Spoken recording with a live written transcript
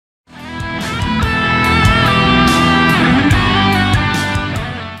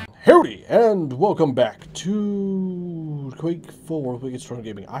And welcome back to Quake 4 Wickedstorm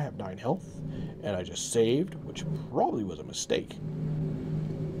Gaming. I have 9 health, and I just saved, which probably was a mistake.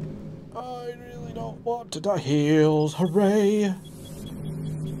 I really don't want to die. Heals, hooray!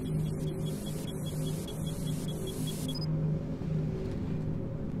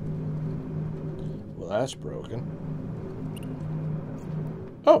 Well, that's broken.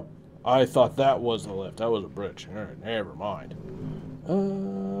 Oh, I thought that was the lift. That was a bridge. Alright, never mind.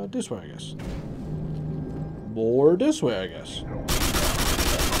 This way, I guess. More this way, I guess.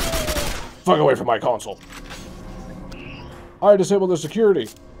 Fuck away from my console. I disabled the security.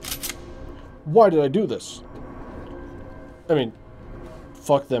 Why did I do this? I mean,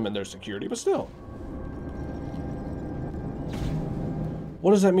 fuck them and their security, but still.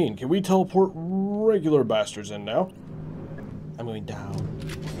 What does that mean? Can we teleport regular bastards in now? I'm going down.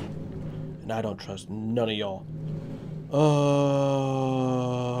 And I don't trust none of y'all.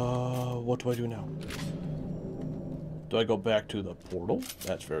 What do I do now? Do I go back to the portal?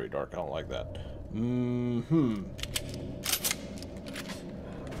 That's very dark. I don't like that.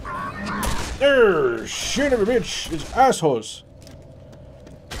 There! Shit of a bitch! It's assholes!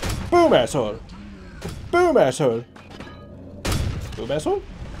 Boom, asshole! Boom, asshole! Boom, asshole?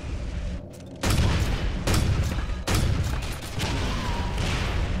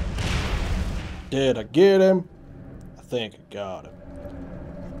 Did I get him? I think I got him.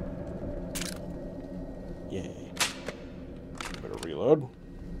 Yay. Better reload.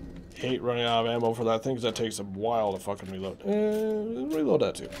 Hate running out of ammo for that thing because that takes a while to fucking reload. And reload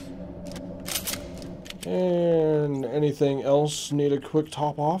that too. And anything else need a quick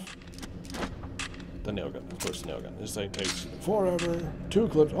top off? The nail gun. Of course, the nail gun. This thing takes forever. 2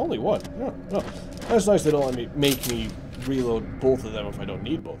 clips. Only 1. Oh, no. That's nice they don't let me make me reload both of them if I don't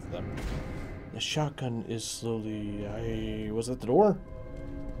need both of them. The shotgun is slowly... Was that the door?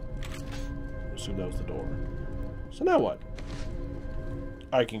 I assume that was the door. So now what?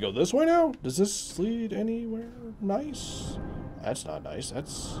 I can go this way now? Does this lead anywhere nice? That's not nice.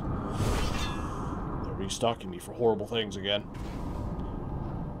 That's... They're restocking me for horrible things again.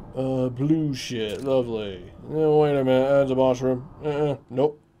 Blue shit. Lovely. Wait a minute. That's a boss room.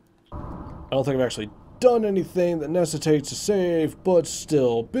 Nope. I don't think I've actually done anything that necessitates a save, but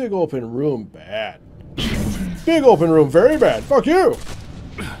still, big open room, bad. Big open room, very bad. Fuck you!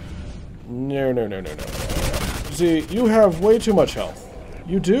 No, no, no, no, no. See, you have way too much health.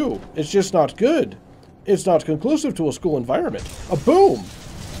 You do. It's just not good. It's not conclusive to a school environment. A boom!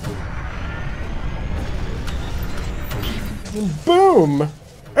 Boom!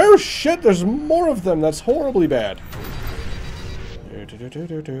 Oh shit, there's more of them. That's horribly bad.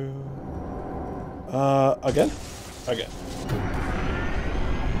 Again? Again.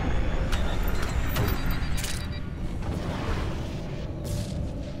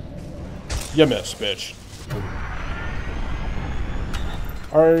 You missed, bitch.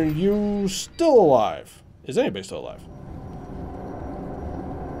 Are you still alive? Is anybody still alive?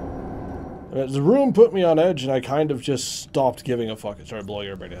 The room put me on edge and I kind of just stopped giving a fuck and started blowing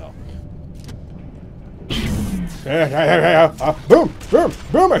everybody to hell. Boom! Boom!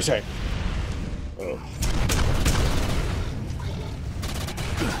 Boom, I say! Oh.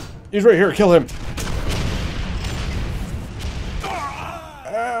 He's right here, kill him!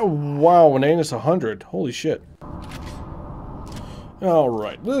 Wow, an anus 100. Holy shit.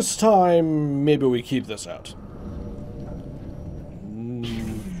 Alright, this time, maybe we keep this out.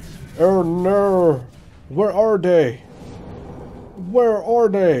 Oh no! Where are they? Where are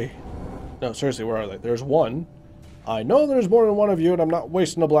they? No, seriously, where are they? There's one. I know there's more than one of you, and I'm not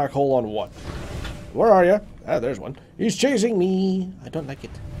wasting a black hole on one. Where are you? Ah, there's one. He's chasing me! I don't like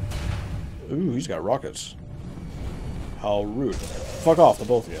it. Ooh, he's got rockets. How rude. Fuck off, the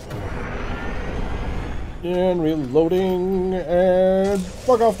both of you. And reloading, and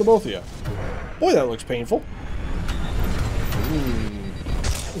fuck off the both of you. Boy, that looks painful.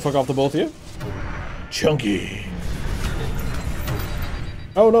 Fuck off the both of you. Chunky.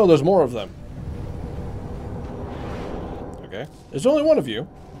 Oh no, there's more of them. Okay. There's only one of you.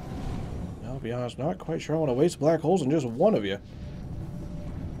 I'll be honest, not quite sure I want to waste black holes on just one of you.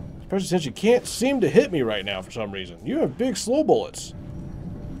 Especially since you can't seem to hit me right now for some reason. You have big slow bullets.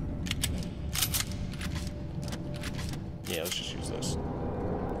 Yeah, let's just use this.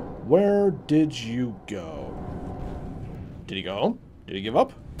 Where did you go? Did he go home? Did he give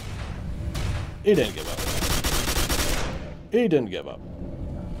up? He didn't give up. He didn't give up.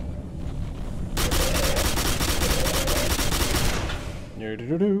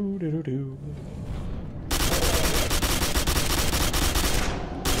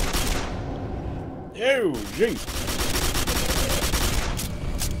 Oh, jeez.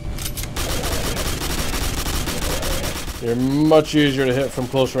 You're much easier to hit from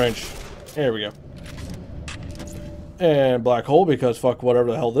close range. There we go. And black hole, because fuck whatever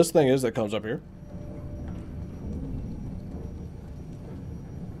the hell this thing is that comes up here.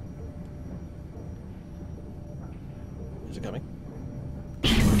 Is it coming?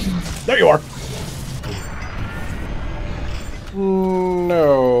 There you are!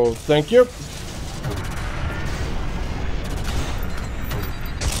 No, thank you.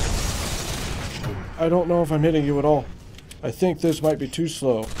 I don't know if I'm hitting you at all. I think this might be too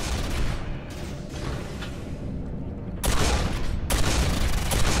slow.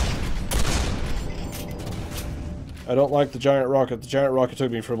 I don't like the giant rocket. The giant rocket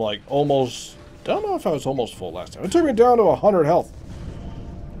took me from like almost... I don't know if I was almost full last time. It took me down to 100 health.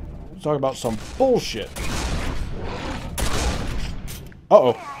 Let's talk about some bullshit.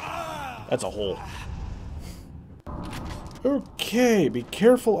 Uh-oh. That's a hole. Okay, be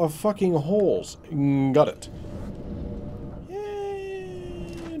careful of fucking holes. Got it.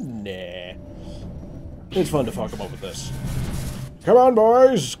 Nah. It's fun to fuck them up with this. Come on,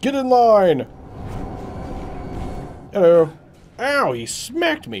 boys! Get in line! Hello. Ow, he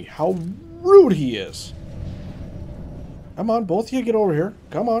smacked me. How rude he is. Come on, both of you get over here.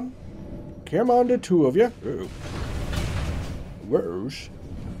 Come on. Come on, the two of you. Uh-oh. Where's?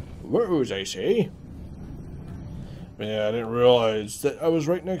 Where's, I say? Yeah, I didn't realize that I was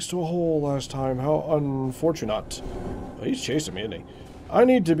right next to a hole last time. How unfortunate. Well, he's chasing me, isn't he? I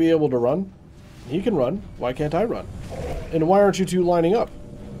need to be able to run. He can run. Why can't I run? And why aren't you two lining up?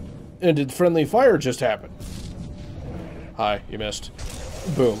 And did friendly fire just happen? Hi, you missed.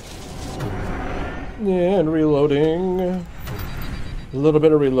 Boom. And reloading. A little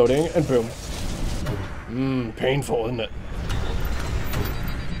bit of reloading, and boom. Painful, isn't it?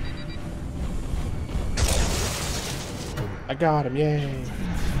 I got him, yay.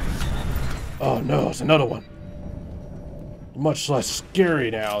 Oh no, it's another one. Much less scary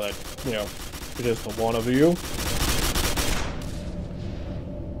now that, you know, it is the one of you.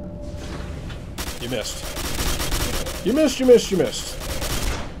 You missed. You missed, you missed, you missed.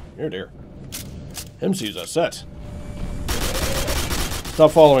 Here, dear. Him sees us set.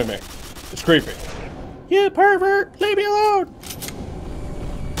 Stop following me. It's creepy. You pervert! Leave me alone!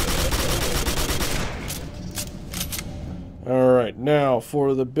 Alright, now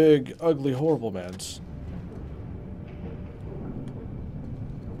for the big, ugly, horrible mans.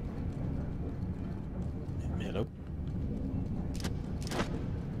 Hello.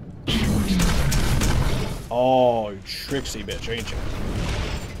 Oh, you tricksy bitch, ain't you?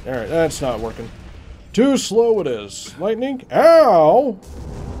 Alright, that's not working. Too slow it is. Lightning? Ow!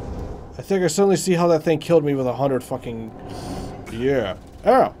 I think I suddenly see how that thing killed me with 100 fucking... Yeah.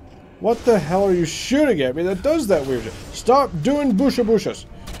 Ow! What the hell are you shooting at me that does that weird shit? Stop doing bushas.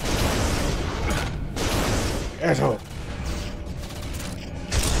 Asshole.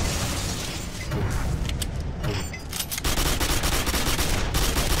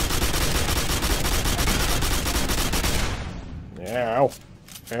 Ow.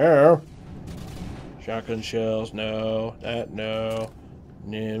 Ow. Shotgun shells, no. That, no.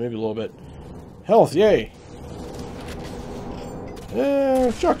 Yeah, maybe a little bit. Health, yay.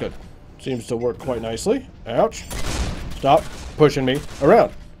 Shotgun. Seems to work quite nicely. Ouch. Stop pushing me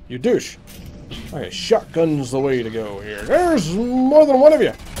around, you douche. Okay, shotgun's the way to go here. There's more than one of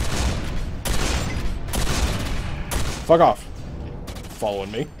you. Fuck off.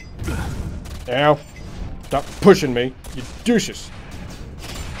 Following me. Ow. Stop pushing me, you douches.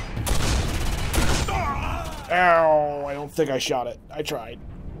 Ow, I don't think I shot it. I tried.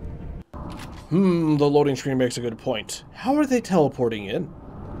 The loading screen makes a good point. How are they teleporting in?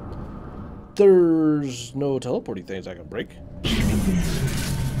 There's no teleporting things I can break.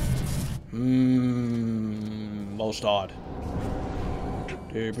 Most odd.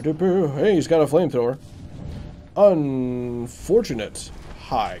 Hey, he's got a flamethrower. Unfortunate.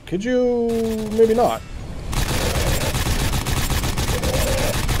 Hi, could you maybe not?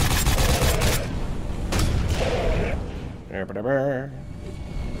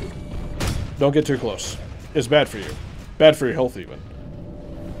 Don't get too close. It's bad for you. Bad for your health even.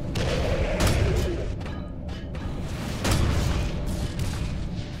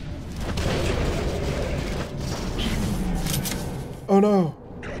 Oh no.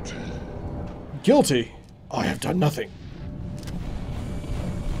 Guilty? I have done nothing.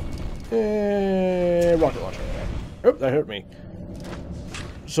 Rocket launcher. Oh, that hurt me.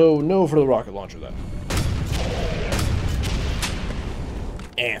 So no for the rocket launcher then.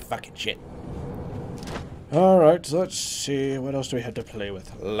 Fucking shit. Alright, so let's see. What else do we have to play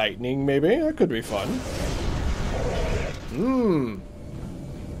with? Lightning, maybe? That could be fun.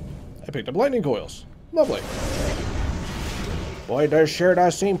 I picked up lightning coils. Lovely. Boy, it sure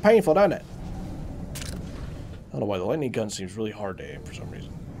does seem painful, doesn't it? I don't know why the lightning gun seems really hard to aim for some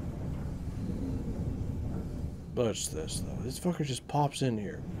reason. But it's this, though. This fucker just pops in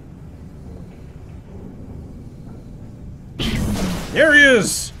here. There he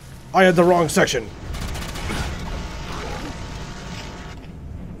is! I had the wrong section.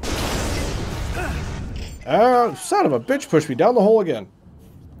 Son of a bitch pushed me down the hole again.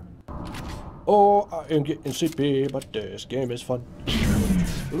 Oh, I am getting sleepy, but this game is fun.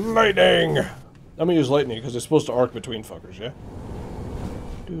 Lightning! I'm gonna use lightning because it's supposed to arc between fuckers, yeah?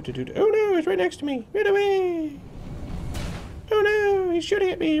 Oh no, he's right next to me! Run away! Oh no, he's shooting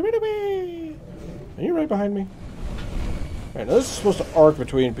at me! Run away! Are you right behind me? Alright, now this is supposed to arc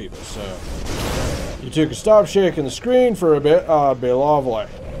between people, so... You two can stop shaking the screen for a bit, I'd be lovely.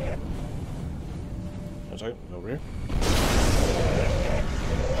 One second, over here.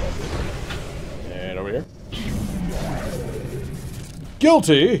 And over here.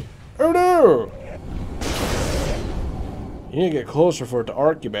 Guilty? Oh no! You need to get closer for it to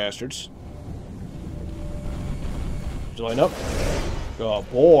arc, you bastards. Did you line up? Oh,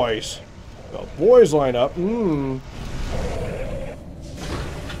 boys. Oh, boys line up. Swing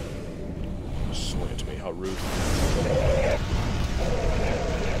it to me, how rude.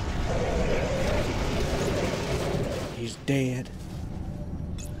 He's dead.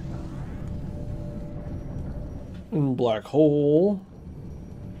 Black hole.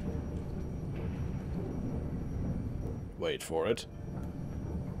 Wait for it.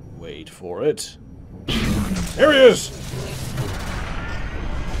 Wait for it. Here he is!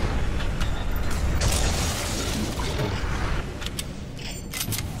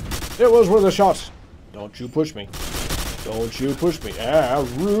 It was worth a shot. Don't you push me. Don't you push me. Ah,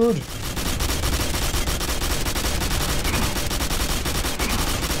 rude.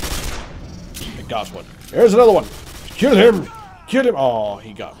 I got one. There's another one. Kill him. Kill him. Oh,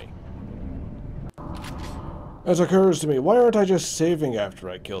 he got me. As occurs to me, why aren't I just saving after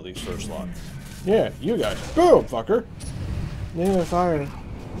I kill these first lot? Yeah, you guys. Boom, fucker. Yeah, fire.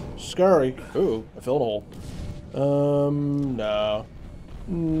 Scary. Ooh, I fell in a hole. No.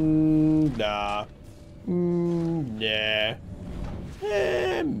 Nah. Nah.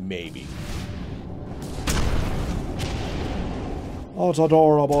 Maybe. Oh, it's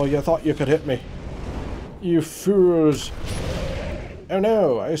adorable. You thought you could hit me. You fools. Oh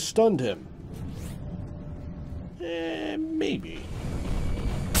no, I stunned him. Maybe.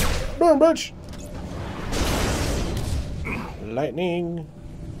 Boom, bitch! Lightning.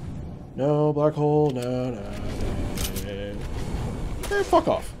 No, black hole. No. Hey, fuck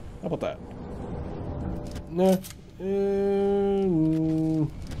off. How about that? Nah.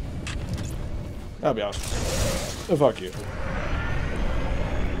 That'll be awesome. Fuck you.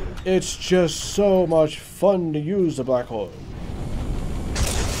 It's just so much fun to use the black hole.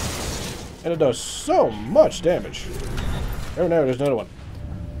 And it does so much damage. Oh no, there's another one.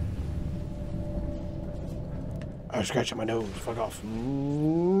 I'm scratching my nose. Fuck off.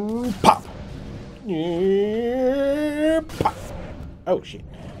 Pop! Pop! Oh shit.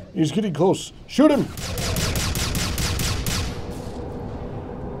 He's getting close. Shoot him!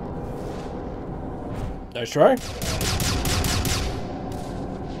 Nice try.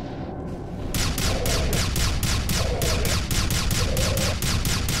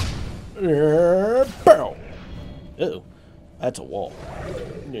 Bow! Uh-oh. That's a wall.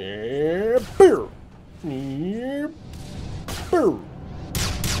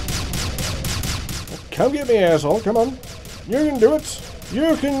 Come get me, asshole. Come on. You can do it.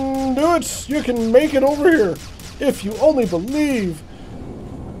 You can do it. You can make it over here. If you only believe.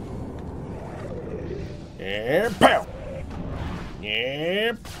 Pow!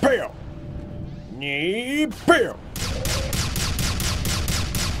 Pow! Pow!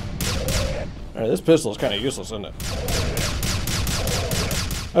 Alright, this pistol is kind of useless, isn't it?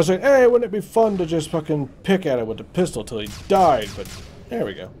 I was like, hey, wouldn't it be fun to just fucking pick at it with the pistol till he died, but there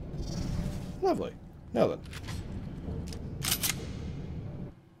we go. Lovely. Now then.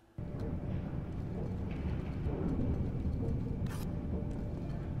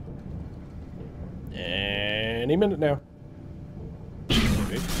 Any minute now.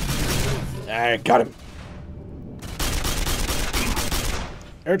 I got him.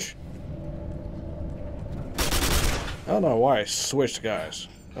 Ouch. I don't know why I switched guys.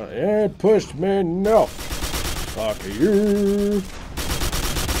 It pushed me. No. Fuck you.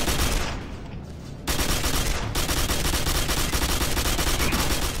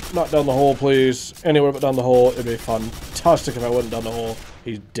 Not down the hole, please. Anywhere but down the hole. It'd be fantastic if I wasn't down the hole.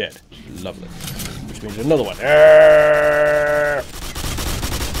 He's dead. Lovely. Which means another one.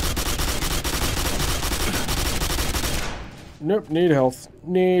 Nope, need health.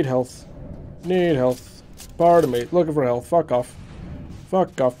 Need health. Need health. Pardon me, looking for health. Fuck off.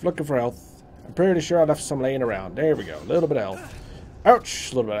 Fuck off, looking for health. I'm pretty sure I left some laying around. There we go, a little bit of health.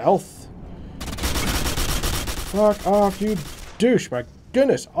 Ouch, a little bit of health. Fuck off, you douche. My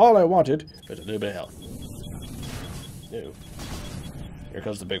goodness, all I wanted was a little bit of health. Ew. Here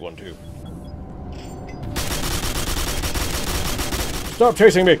comes the big one, too. Stop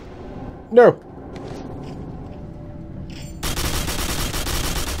chasing me! No!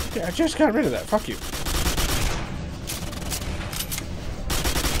 Yeah, I just got rid of that. Fuck you.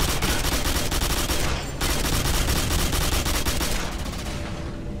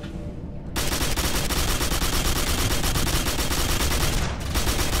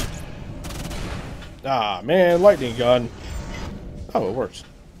 Ah, man, lightning gun. Oh, it works.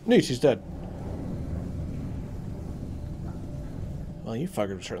 Neat, she's dead. Well, you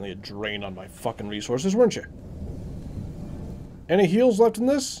fuckers were certainly a drain on my fucking resources, weren't you? Any heals left in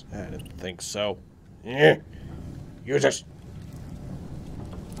this? I didn't think so. Yeah. Use this.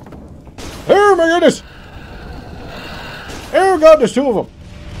 Oh my goodness! Oh god, there's two of them.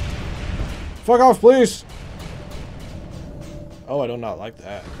 Fuck off, please. Oh, I do not like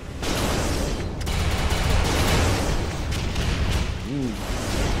that.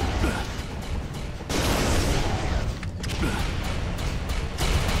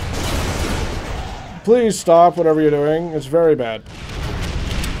 Please stop whatever you're doing. It's very bad.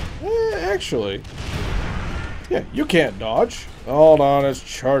 Actually. Yeah, you can't dodge. Hold on, it's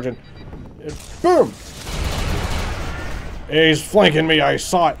charging. Boom! He's flanking me, I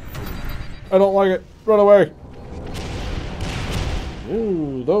saw it. I don't like it. Run away.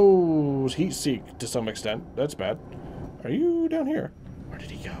 Ooh, those heat seek to some extent. That's bad. Are you down here? Where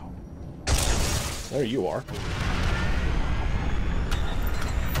did he go? There you are.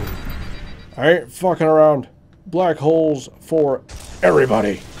 I ain't fucking around. Black holes for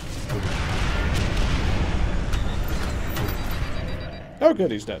everybody. Oh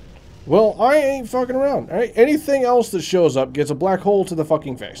good, he's dead. Well, I ain't fucking around. Alright, anything else that shows up gets a black hole to the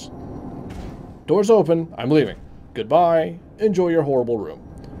fucking face. Door's open. I'm leaving. Goodbye. Enjoy your horrible room.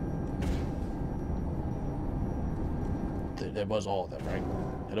 That was all of them, right?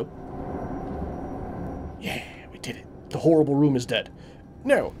 Hello? Yeah, we did it. The horrible room is dead.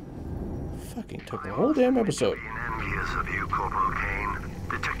 No. Fucking took the whole damn episode.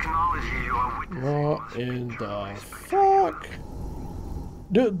 What in the fuck?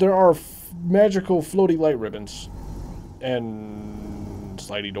 Dude, there are magical floaty light ribbons. And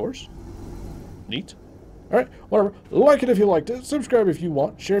slidey doors. Neat. Alright, whatever. Like it if you liked it. Subscribe if you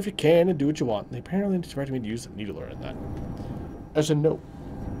want. Share if you can. And do what you want. They apparently expect me to use the needler in that. As a note.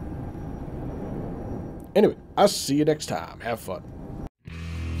 Anyway, I'll see you next time. Have fun.